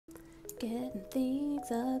Getting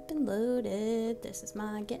things up and loaded. This is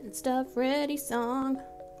my getting stuff ready song.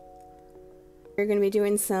 We're gonna be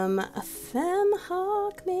doing some femme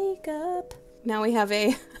Hawke makeup. Now we have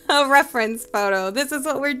a reference photo. This is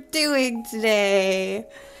what we're doing today.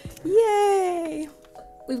 Yay!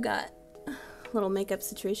 We've got a little makeup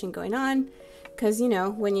situation going on. Because, you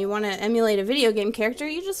know, when you want to emulate a video game character,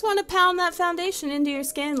 you just want to pound that foundation into your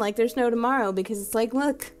skin like there's no tomorrow. Because it's like,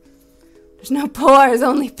 look, there's no pores,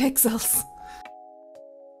 only pixels.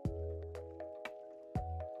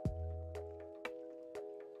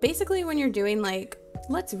 Basically, when you're doing like,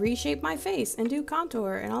 let's reshape my face and do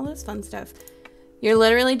contour and all this fun stuff, you're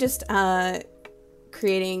literally just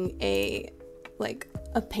creating a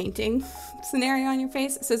painting scenario on your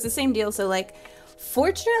face. So it's the same deal. So like,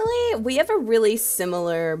 fortunately, we have a really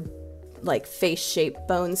similar like face shape,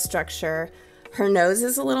 bone structure. Her nose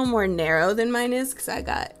is a little more narrow than mine is because I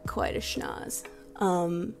got quite a schnoz.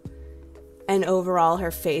 And overall her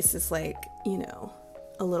face is like, you know,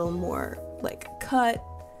 a little more like cut,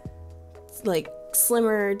 like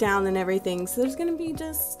slimmer down than everything. So there's gonna be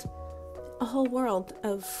just a whole world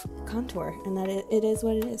of contour, and that it is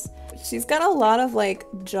what it is. She's got a lot of like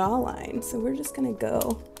jawline, so we're just gonna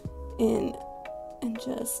go in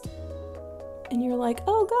and you're like,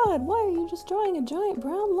 oh god, why are you just drawing a giant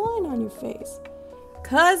brown line on your face?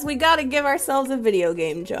 Cause we gotta give ourselves a video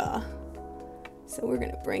game jaw. So we're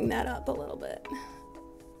gonna bring that up a little bit.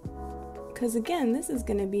 Cause again, this is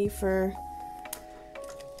gonna be for,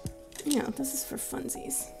 you know, this is for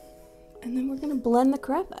funsies. And then we're gonna blend the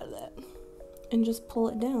crap out of that and just pull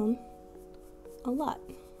it down a lot.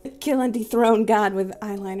 Kill and dethrone God with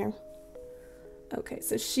eyeliner. Okay,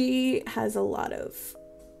 so she has a lot of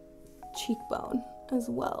cheekbone as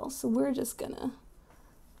well. So we're just gonna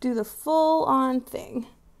do the full on thing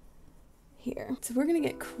here. So we're gonna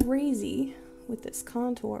get crazy with this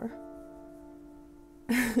contour.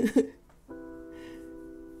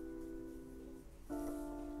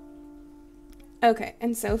 Okay,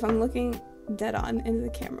 and so if I'm looking dead on into the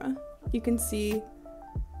camera, you can see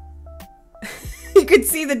you can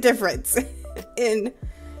see the difference in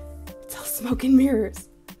it's all smoke and mirrors.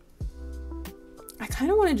 I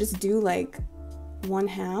kind of want to just do like one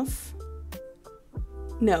half.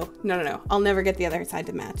 No. I'll never get the other side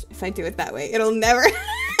to match. If I do it that way, it'll never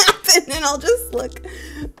happen and I'll just look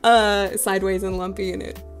sideways and lumpy and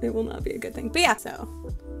it will not be a good thing. But yeah, so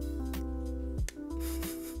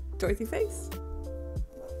Dorothy face.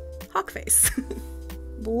 Hawke face.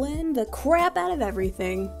 Blend the crap out of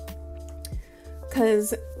everything.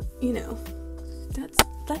 Cause, you know,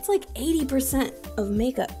 that's like 80% of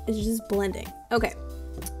makeup is just blending. Okay,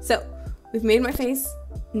 so we've made my face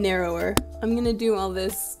narrower. I'm gonna do all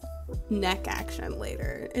this neck action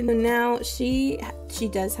later. And now she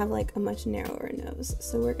does have like a much narrower nose.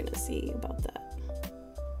 So we're gonna see about that.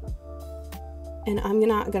 And I'm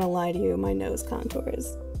not gonna lie to you, my nose contour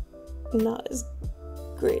is not as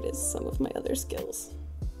great as some of my other skills.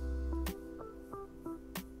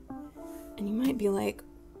 And you might be like,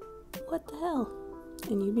 what the hell?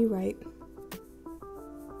 And you'd be right.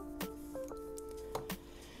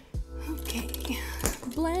 Okay,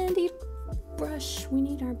 blendy brush. We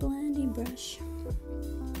need our blendy brush.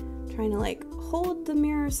 Trying to like hold the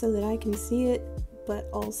mirror so that I can see it, but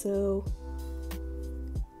also,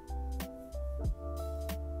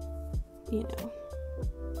 you know,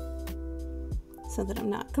 so that I'm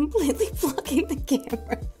not completely blocking the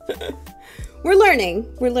camera. We're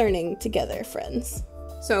learning together, friends.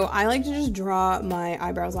 So I like to just draw my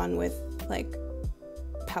eyebrows on with like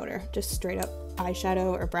powder, just straight up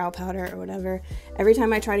eyeshadow or brow powder or whatever. Every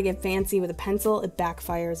time I try to get fancy with a pencil, it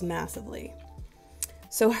backfires massively.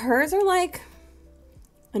 So hers are like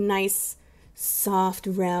a nice soft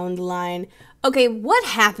round line. Okay, what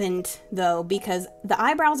happened though? Because the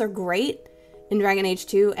eyebrows are great in Dragon Age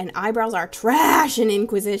 2 and eyebrows are trash in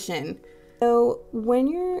Inquisition. So when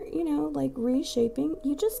you're, you know, like reshaping,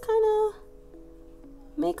 you just kind of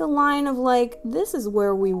make a line of like, this is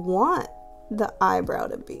where we want the eyebrow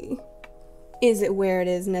to be. Is it where it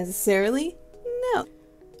is necessarily? No.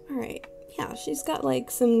 All right. Yeah, she's got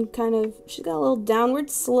like some kind of, she's got a little downward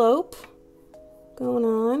slope going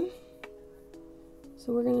on.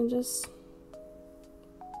 So we're gonna just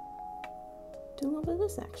do a little bit of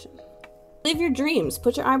this action. Live your dreams.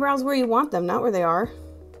 Put your eyebrows where you want them, not where they are.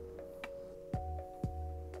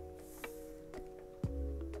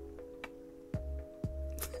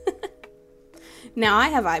 Now I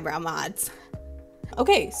have eyebrow mods.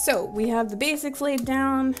 Okay, so we have the basics laid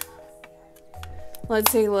down.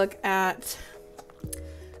 Let's take a look at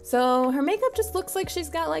So her makeup just looks like she's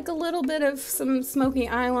got like a little bit of some smoky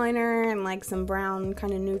eyeliner and like some brown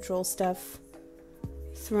kind of neutral stuff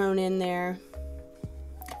thrown in there.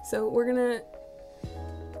 So we're gonna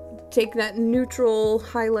take that neutral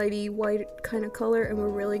highlighty white kind of color and we're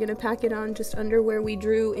really gonna pack it on just under where we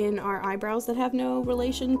drew in our eyebrows that have no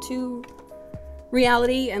relation to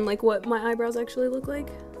reality and like what my eyebrows actually look like.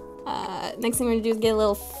 Next thing we're gonna do is get a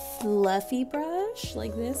little fluffy brush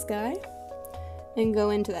like this guy and go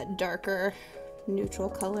into that darker neutral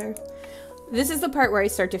color. This is the part where I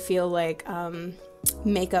start to feel like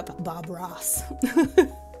makeup Bob Ross.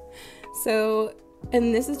 So,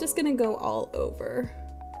 and this is just gonna go all over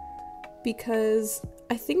because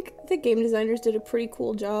I think the game designers did a pretty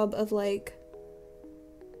cool job of like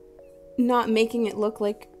not making it look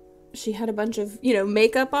like she had a bunch of, you know,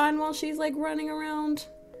 makeup on while she's like running around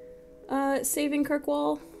saving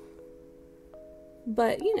Kirkwall.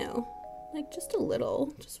 But, you know, like just a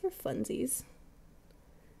little, just for funsies.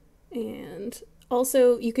 And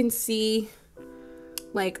also you can see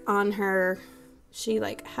like on her, she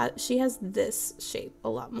has this shape a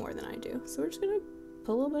lot more than I do. So we're just gonna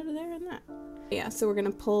put a little bit of there and that. Yeah, so we're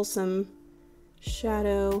gonna pull some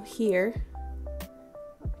shadow here.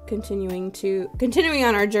 Continuing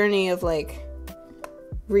on our journey of like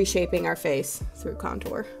reshaping our face through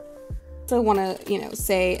contour. So I want to, you know,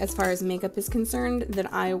 say as far as makeup is concerned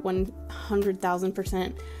that I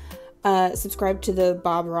 100,000% subscribe to the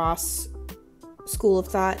Bob Ross school of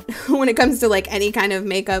thought when it comes to like any kind of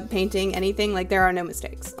makeup, painting, anything. Like there are no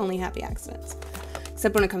mistakes, only happy accidents,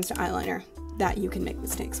 except when it comes to eyeliner that you can make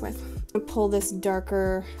mistakes with. I pull this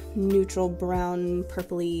darker neutral brown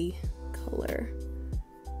purpley color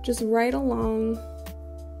just right along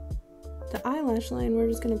the eyelash line. We're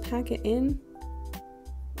just gonna pack it in,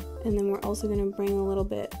 and then we're also gonna bring a little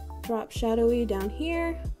bit drop shadowy down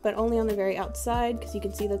here, but only on the very outside because you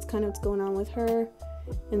can see that's kind of what's going on with her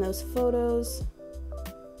in those photos.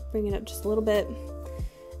 Bring it up just a little bit,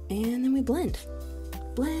 and then we blend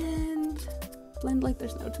like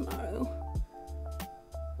there's no tomorrow.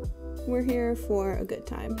 We're here for a good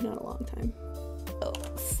time, not a long time. So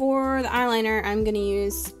for the eyeliner, I'm gonna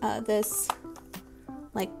use this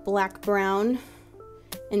like black brown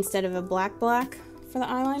instead of a black for the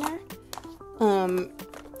eyeliner,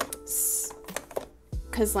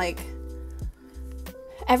 cause like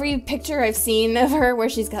every picture I've seen of her where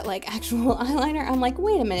she's got like actual eyeliner, I'm like,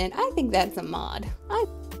 wait a minute, I think that's a mod.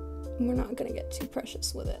 We're not gonna get too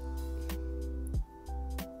precious with it.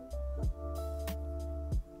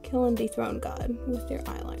 Kill and dethrone God with your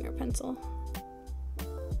eyeliner pencil.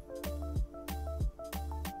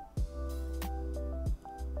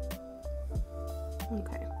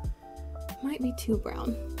 Okay, might be too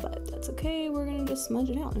brown, but that's okay. We're gonna just smudge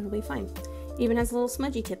it out and it'll be fine. Even has a little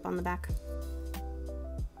smudgy tip on the back.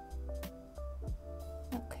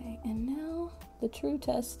 Okay, and now the true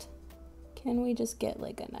test. Can we just get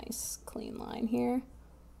like a nice clean line here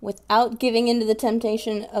without giving into the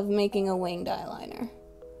temptation of making a winged eyeliner?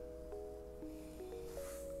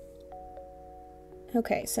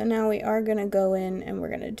 Okay, so now we are gonna go in and we're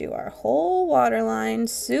gonna do our whole waterline,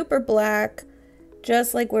 super black,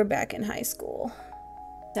 just like we're back in high school.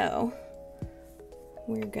 So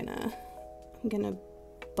I'm gonna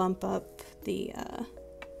bump up the, I'm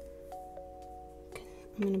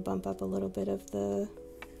gonna bump up a little bit of the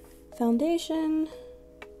foundation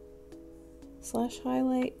 /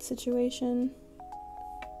 highlight situation.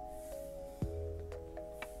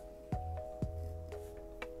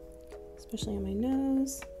 Especially on my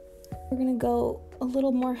nose. We're gonna go a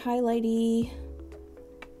little more highlighty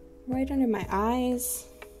right under my eyes.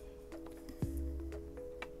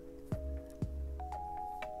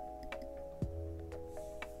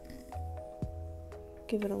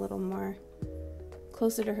 Give it a little more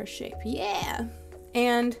closer to her shape. Yeah!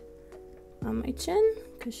 And on my chin,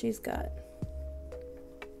 because she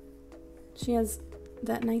has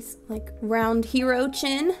that nice like round hero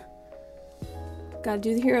chin. Gotta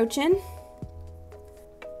do the hero chin.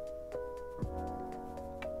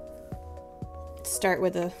 Start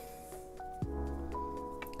with a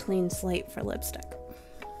clean slate for lipstick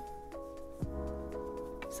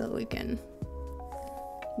so we can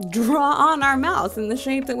draw on our mouth in the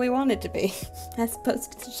shape that we want it to be as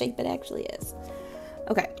opposed to the shape it actually is.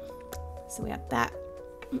 Okay, so we got that.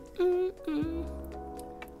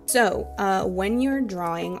 So when you're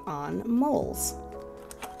drawing on moles,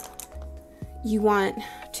 you want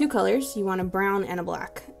two colors. You want a brown and a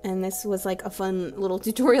black. And this was like a fun little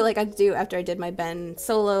tutorial I got to do after I did my Ben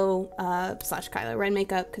Solo / Kylo Ren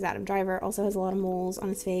makeup, because Adam Driver also has a lot of moles on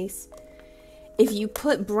his face. If you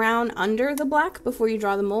put brown under the black before you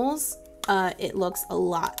draw the moles, it looks a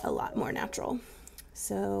lot more natural.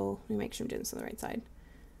 So let me make sure I'm doing this on the right side.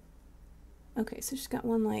 Okay, so she's got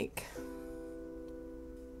one like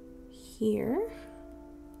here.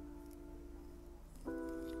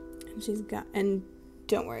 And she's got, and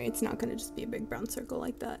don't worry, it's not gonna just be a big brown circle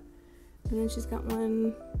like that. And then she's got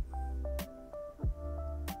one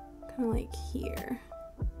kind of like here.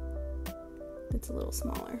 That's a little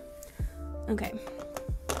smaller. Okay.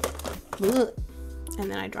 Ugh. And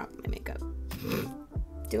then I dropped my makeup.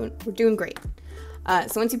 We're doing great.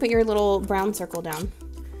 So once you put your little brown circle down,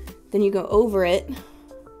 then you go over it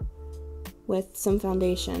with some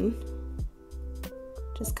foundation.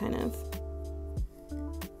 Just kind of,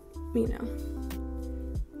 you know,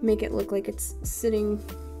 make it look like it's sitting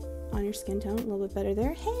on your skin tone a little bit better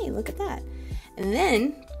there. Hey, look at that. And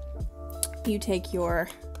then you take your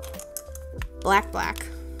black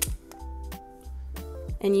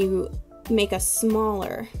and you make a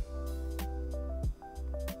smaller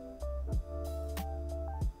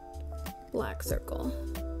black circle.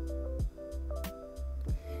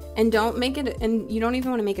 And don't make it, and you don't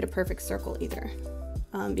even want to make it a perfect circle either,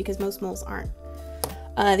 because most moles aren't.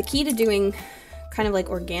 The key to doing kind of like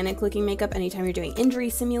organic looking makeup anytime you're doing injury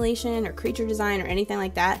simulation or creature design or anything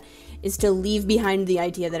like that is to leave behind the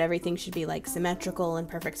idea that everything should be like symmetrical and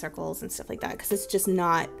perfect circles and stuff like that, because it's just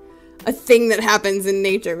not a thing that happens in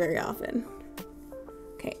nature very often.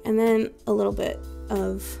 Okay, and then a little bit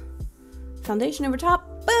of foundation over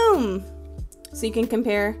top. Boom! So you can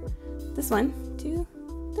compare this one to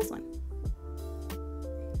this one.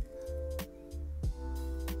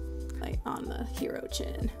 Like on the hero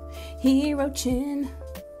chin. Hero chin.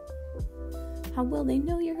 How will they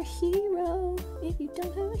know you're a hero if you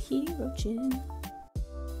don't have a hero chin?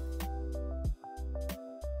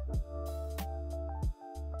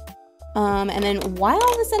 And then while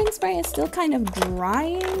the setting spray is still kind of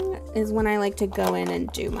drying is when I like to go in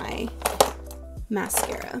and do my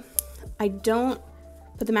mascara. I don't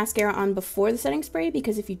put the mascara on before the setting spray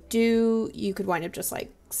because if you do, you could wind up just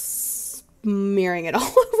like smearing it all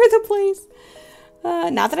over the place.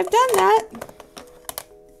 Not that I've done that.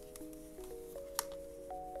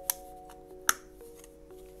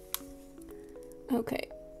 Okay.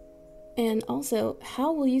 And also,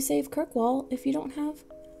 how will you save Kirkwall if you don't have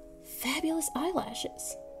fabulous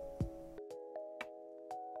eyelashes?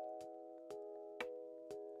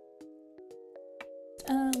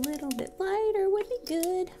 A little bit lighter would be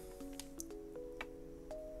good.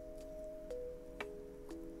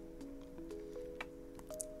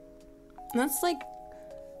 And that's like,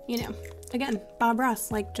 you know, again, Bob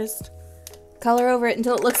Ross, like just color over it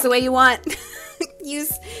until it looks the way you want.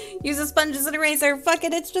 use a sponge as an eraser. Fuck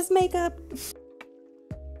it, it's just makeup.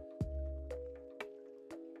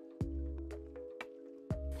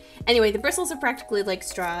 Anyway, the bristles are practically like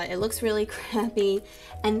straw. It looks really crappy,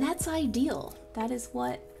 and that's ideal. That is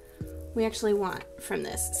what we actually want from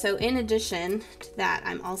this. So in addition to that,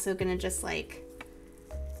 I'm also gonna just like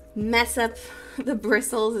mess up the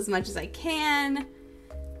bristles as much as I can.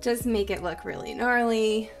 Just make it look really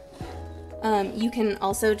gnarly. You can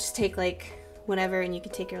also just take like whatever, and you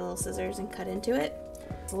can take your little scissors and cut into it.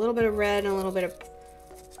 It's a little bit of red and a little bit of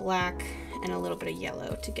black and a little bit of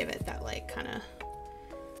yellow to give it that like kind of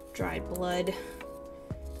dried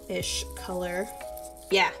blood-ish color.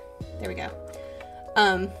 Yeah, there we go.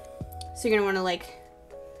 So you're gonna want to like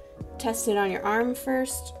test it on your arm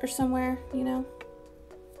first or somewhere, you know.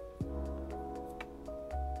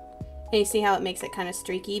 And you see how it makes it kind of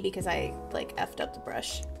streaky because I like effed up the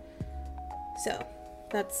brush. So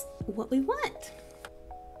that's what we want.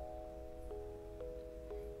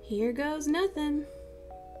 Here goes nothing.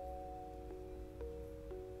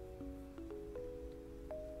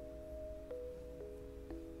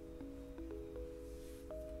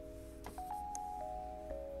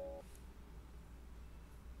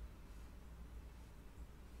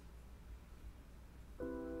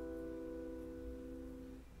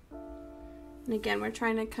 And again, we're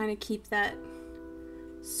trying to kind of keep that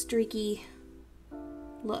streaky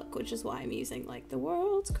look, which is why I'm using like the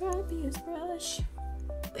world's crappiest brush.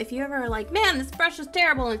 If you ever are like, man, this brush is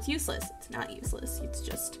terrible and it's useless, it's not useless. It's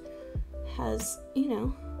just has, you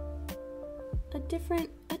know, a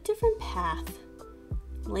different path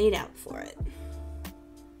laid out for it.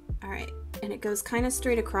 All right, and it goes kind of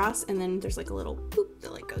straight across, and then there's like a little boop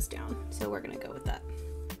that like goes down. So we're gonna go with that.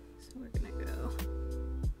 So we're gonna go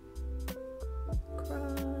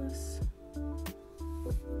across.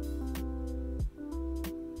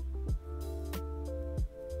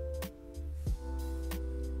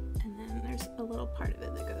 And then there's a little part of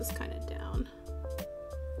it that goes kind of down.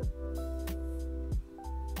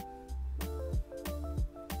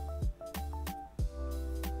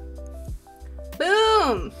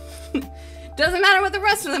 boom. Doesn't matter what the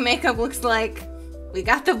rest of the makeup looks like. We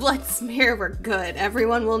got the blood smear, we're good.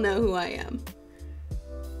 Everyone will know who I am.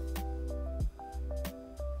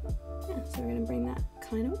 Yeah, so we're gonna bring that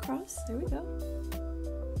kind of across. There we go.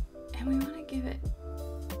 And we wanna give it,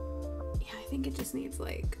 yeah, I think it just needs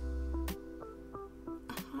like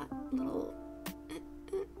a hot little,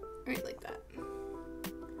 right like that.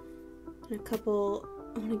 And a couple,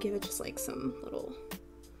 I wanna give it just like some little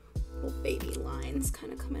baby lines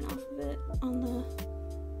kind of coming off of it on the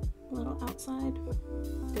little outside.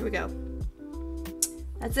 There we go.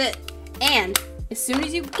 That's it. And as soon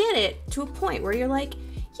as you get it to a point where you're like,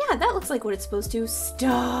 yeah, that looks like what it's supposed to,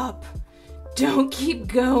 stop. Don't keep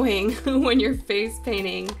going when you're face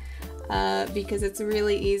painting, because it's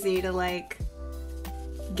really easy to like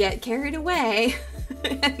get carried away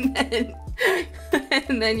and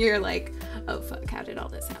then you're like, oh fuck, how did all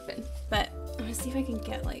this happen? But I'm gonna see if I can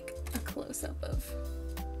get like a close-up of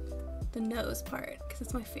the nose part, because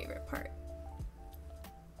it's my favorite part.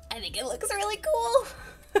 I think it looks really cool.